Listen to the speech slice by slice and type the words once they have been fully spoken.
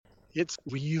It's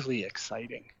really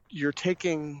exciting. You're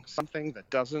taking something that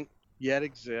doesn't yet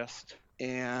exist,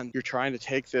 and you're trying to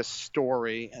take this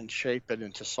story and shape it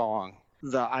into song.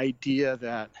 The idea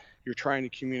that you're trying to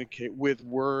communicate with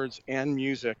words and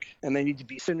music, and they need to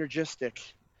be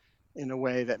synergistic in a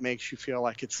way that makes you feel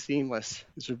like it's seamless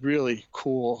is a really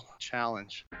cool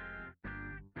challenge.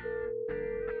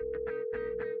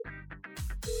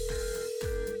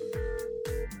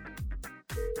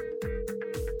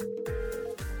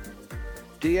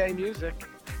 DA Music,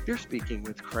 you're speaking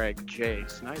with Craig J.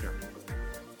 Snyder.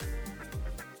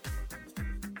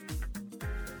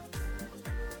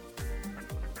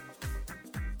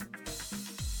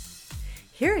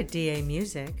 Here at DA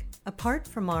Music, apart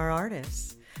from our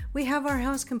artists, we have our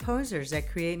house composers that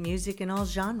create music in all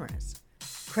genres.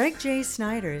 Craig J.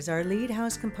 Snyder is our lead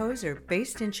house composer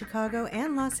based in Chicago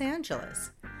and Los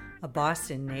Angeles. A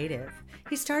Boston native,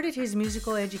 he started his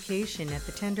musical education at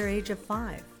the tender age of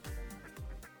 5.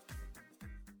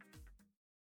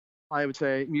 I would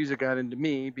say music got into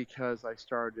me because I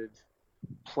started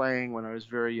playing when I was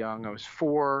very young. I was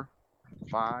 4,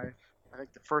 5. I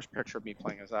think the first picture of me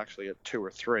playing is actually at 2 or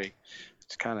 3.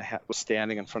 It's kind of was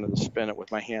standing in front of the spinet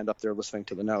with my hand up there listening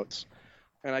to the notes.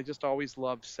 And I just always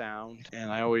loved sound,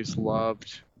 and I always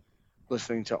loved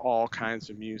listening to all kinds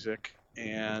of music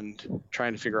and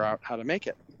trying to figure out how to make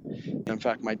it. In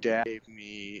fact, my dad gave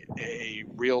me a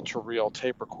reel-to-reel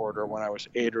tape recorder when I was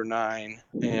 8 or 9,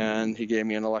 and he gave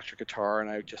me an electric guitar, and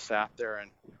I just sat there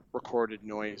and recorded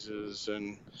noises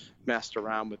and messed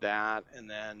around with that, and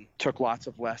then took lots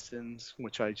of lessons,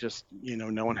 which I just,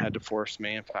 no one had to force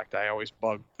me. In fact, I always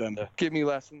bugged them to give me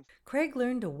lessons. Craig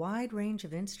learned a wide range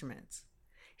of instruments.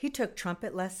 He took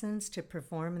trumpet lessons to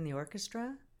perform in the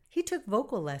orchestra. He took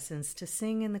vocal lessons to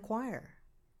sing in the choir.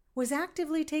 Was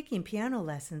actively taking piano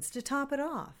lessons to top it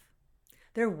off.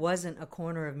 There wasn't a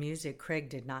corner of music Craig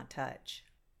did not touch.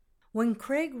 When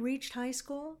Craig reached high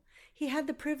school, he had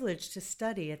the privilege to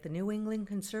study at the New England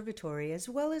Conservatory as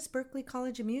well as Berklee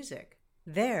College of Music.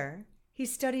 There, he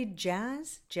studied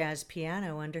jazz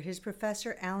piano under his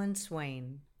professor Alan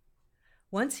Swain.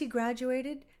 Once he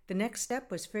graduated, the next step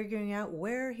was figuring out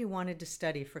where he wanted to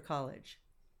study for college.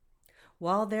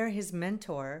 While there, his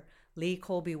mentor, Lee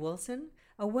Colby Wilson,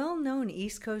 a well-known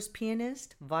East Coast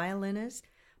pianist, violinist,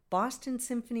 Boston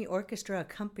Symphony Orchestra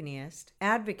accompanist,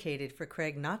 advocated for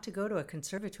Craig not to go to a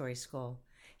conservatory school.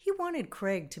 He wanted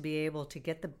Craig to be able to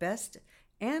get the best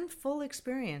and full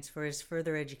experience for his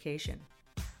further education.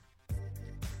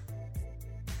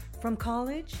 From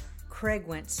college, Craig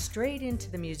went straight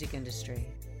into the music industry.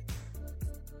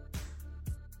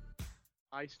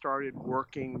 I started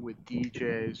working with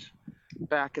DJs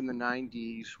back in the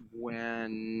 90s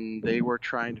when they were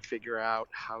trying to figure out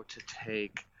how to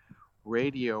take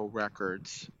radio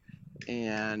records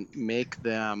and make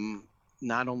them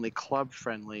not only club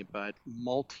friendly but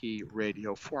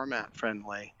multi-radio format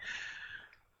friendly,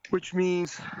 which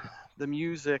means the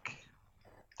music,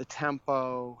 the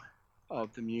tempo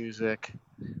of the music,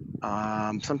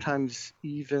 sometimes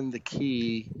even the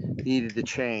key needed to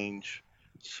change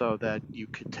so that you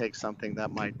could take something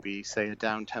that might be, say, a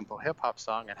down-tempo hip-hop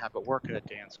song and have it work at a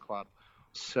dance club.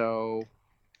 So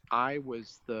I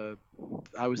was the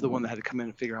one that had to come in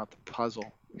and figure out the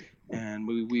puzzle, and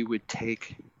we would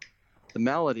take the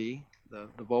melody, the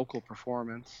vocal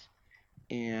performance,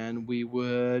 and we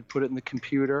would put it in the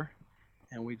computer,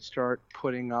 and we'd start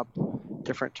putting up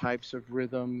different types of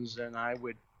rhythms, and I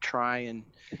would try and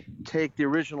take the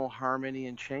original harmony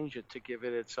and change it to give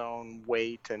it its own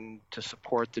weight and to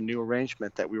support the new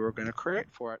arrangement that we were going to create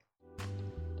for it.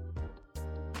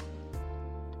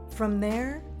 From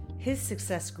there, his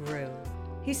success grew.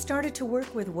 He started to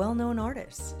work with well-known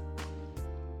artists.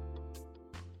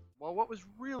 Well, what was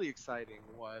really exciting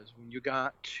was when you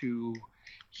got to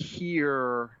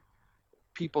hear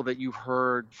people that you've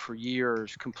heard for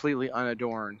years completely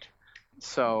unadorned.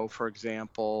 So, for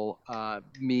example,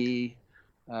 the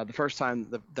first time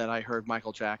that I heard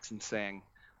Michael Jackson sing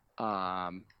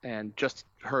and just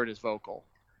heard his vocal,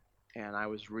 and I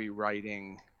was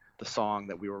rewriting the song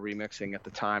that we were remixing at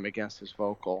the time against his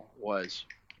vocal, was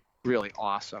really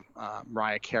awesome.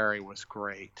 Mariah Carey was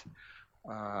great.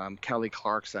 Kelly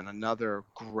Clarkson, another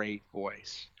great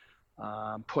voice.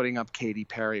 Putting up Katy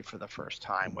Perry for the first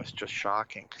time was just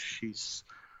shocking. She's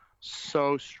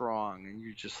so strong, and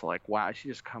you're just like, wow, she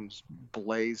just comes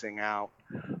blazing out.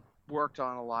 Worked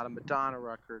on a lot of Madonna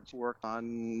records, worked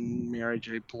on Mary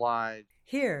J. Blige.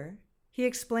 Here, he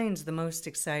explains the most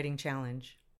exciting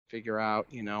challenge. Figure out,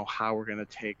 how we're going to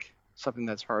take something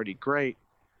that's already great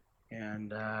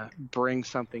and bring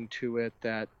something to it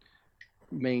that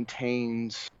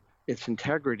maintains its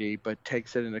integrity, but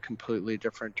takes it in a completely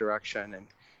different direction and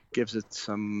gives it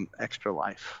some extra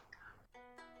life.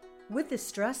 With the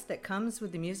stress that comes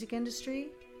with the music industry,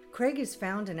 Craig has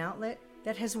found an outlet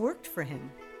that has worked for him.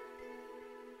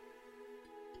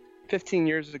 15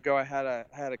 years ago, I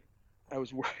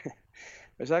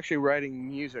was actually writing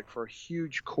music for a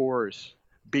huge Coors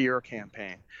beer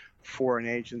campaign for an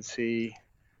agency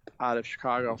out of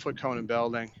Chicago, Foot Cone and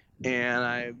Belding.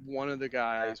 And one of the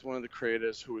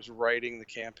creatives who was writing the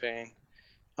campaign,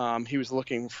 he was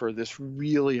looking for this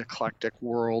really eclectic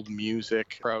world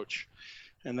music approach.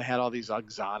 And they had all these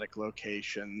exotic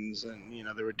locations, and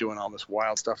they were doing all this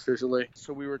wild stuff visually.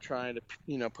 So we were trying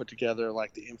to put together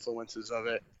like the influences of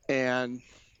it. And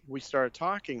we started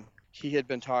talking. He had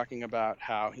been talking about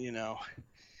how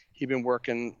he'd been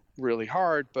working really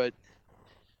hard, but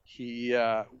he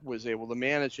was able to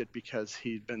manage it because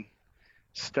he'd been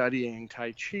studying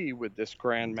Tai Chi with this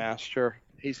grandmaster.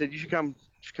 He said, you should come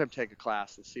take a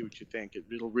class and see what you think.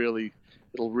 It'll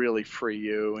really free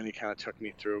you. And he kind of took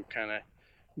me through kind of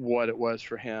what it was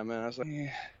for him. And I was like,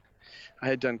 I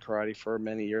had done karate for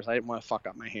many years. I didn't want to fuck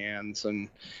up my hands. And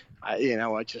I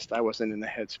wasn't in the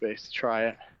headspace to try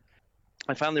it.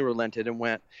 I finally relented and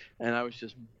went, and I was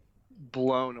just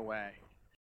blown away.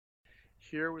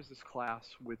 Here was this class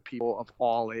with people of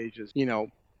all ages,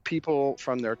 people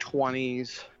from their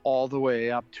 20s all the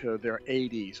way up to their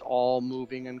 80s, all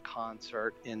moving in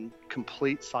concert in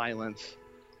complete silence,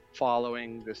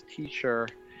 following this teacher.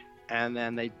 And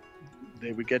then they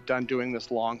would get done doing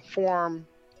this long form,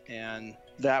 and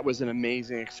that was an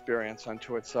amazing experience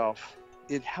unto itself.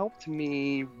 It helped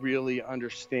me really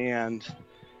understand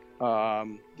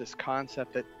this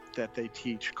concept that they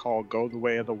teach called Go the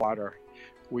Way of the Water,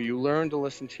 where you learn to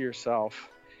listen to yourself,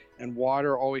 and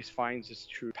water always finds its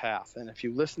true path. And if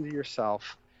you listen to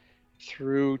yourself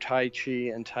through Tai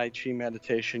Chi and Tai Chi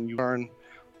meditation, you learn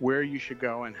where you should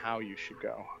go and how you should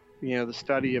go. The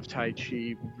study of Tai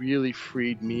Chi really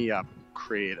freed me up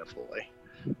creatively.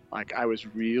 Like, I was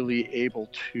really able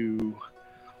to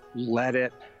let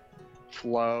it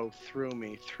flow through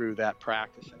me through that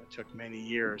practice. And it took many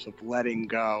years of letting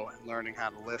go and learning how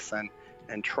to listen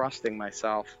and trusting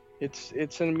myself.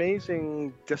 It's an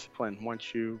amazing discipline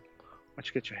once you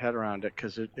get your head around it,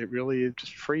 because it really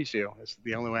just frees you. It's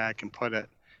the only way I can put it.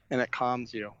 And it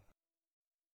calms you.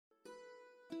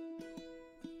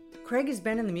 Craig has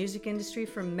been in the music industry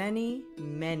for many,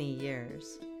 many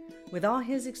years. With all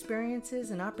his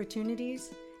experiences and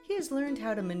opportunities, he has learned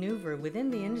how to maneuver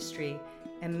within the industry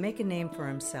and make a name for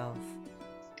himself.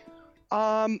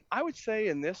 I would say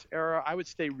in this era, I would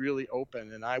stay really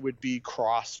open, and I would be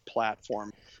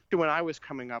cross-platform. When I was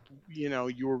coming up,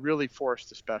 you were really forced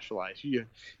to specialize.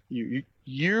 You're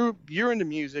into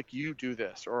music, you do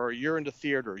this, or you're into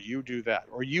theater, you do that,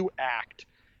 or you act,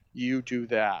 you do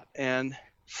that. And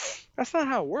that's not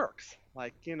how it works.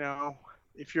 Like,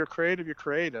 if you're creative, you're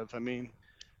creative. I mean,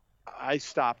 I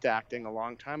stopped acting a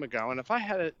long time ago, and if I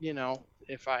had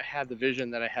if I had the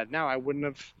vision that I had now, I wouldn't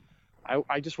have.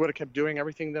 I just would have kept doing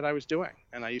everything that I was doing.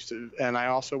 And I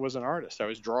also was an artist. I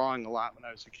was drawing a lot when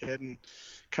I was a kid, and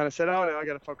kind of said, I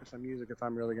got to focus on music if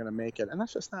I'm really going to make it. And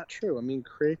that's just not true. I mean,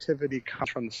 creativity comes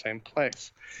from the same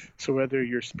place. So whether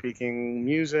you're speaking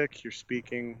music, you're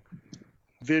speaking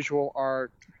visual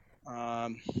art,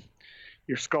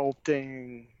 you're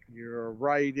sculpting, you're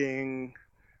writing,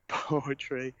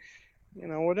 poetry,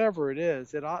 whatever it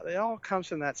is, it all comes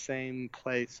from that same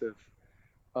place of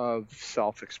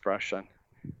self-expression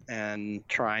and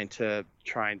trying to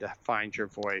find your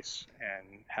voice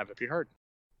and have it be heard.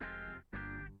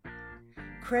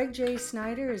 Craig J.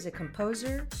 Snyder is a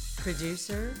composer,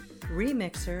 producer,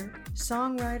 remixer,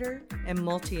 songwriter, and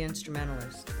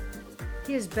multi-instrumentalist.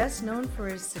 He is best known for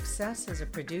his success as a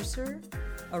producer,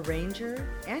 arranger,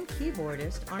 and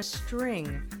keyboardist on a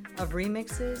string of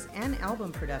remixes and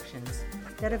album productions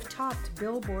that have topped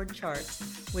Billboard charts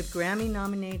with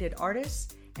Grammy-nominated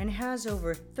artists and has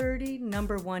over 30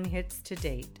 number one hits to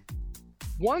date.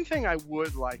 One thing I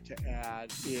would like to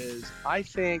add is, I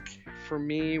think for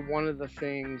me, one of the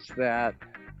things that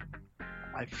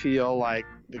I feel like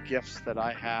the gifts that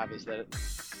I have is that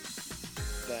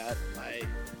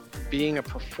being a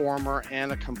performer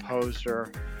and a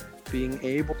composer, being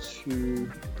able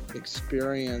to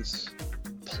experience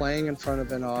playing in front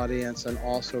of an audience and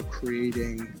also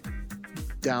creating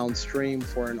downstream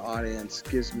for an audience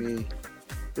gives me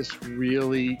this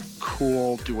really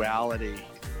cool duality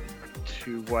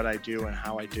to what I do and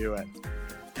how I do it.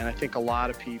 And I think a lot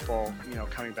of people,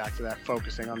 coming back to that,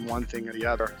 focusing on one thing or the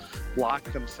other, lock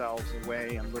themselves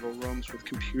away in little rooms with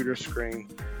computer screen.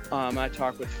 I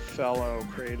talk with fellow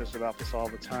creatives about this all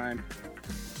the time.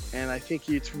 And I think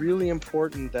it's really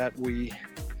important that we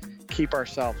keep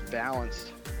ourselves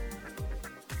balanced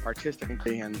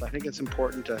artistically, and I think it's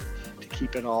important to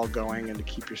keep it all going and to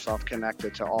keep yourself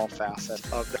connected to all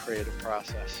facets of the creative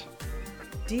process.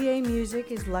 DA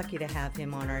Music is lucky to have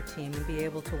him on our team and be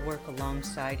able to work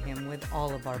alongside him with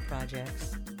all of our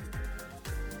projects.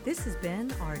 This has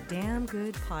been our Damn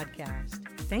Good Podcast.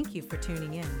 Thank you for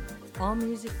tuning in. All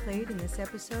music played in this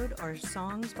episode are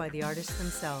songs by the artists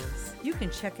themselves. You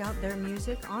can check out their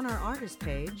music on our artist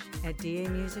page at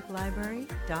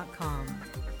damusiclibrary.com.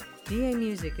 DA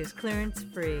Music is clearance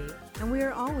free, and we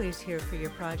are always here for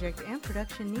your project and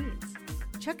production needs.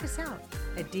 Check us out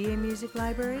at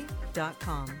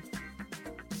damusiclibrary.com.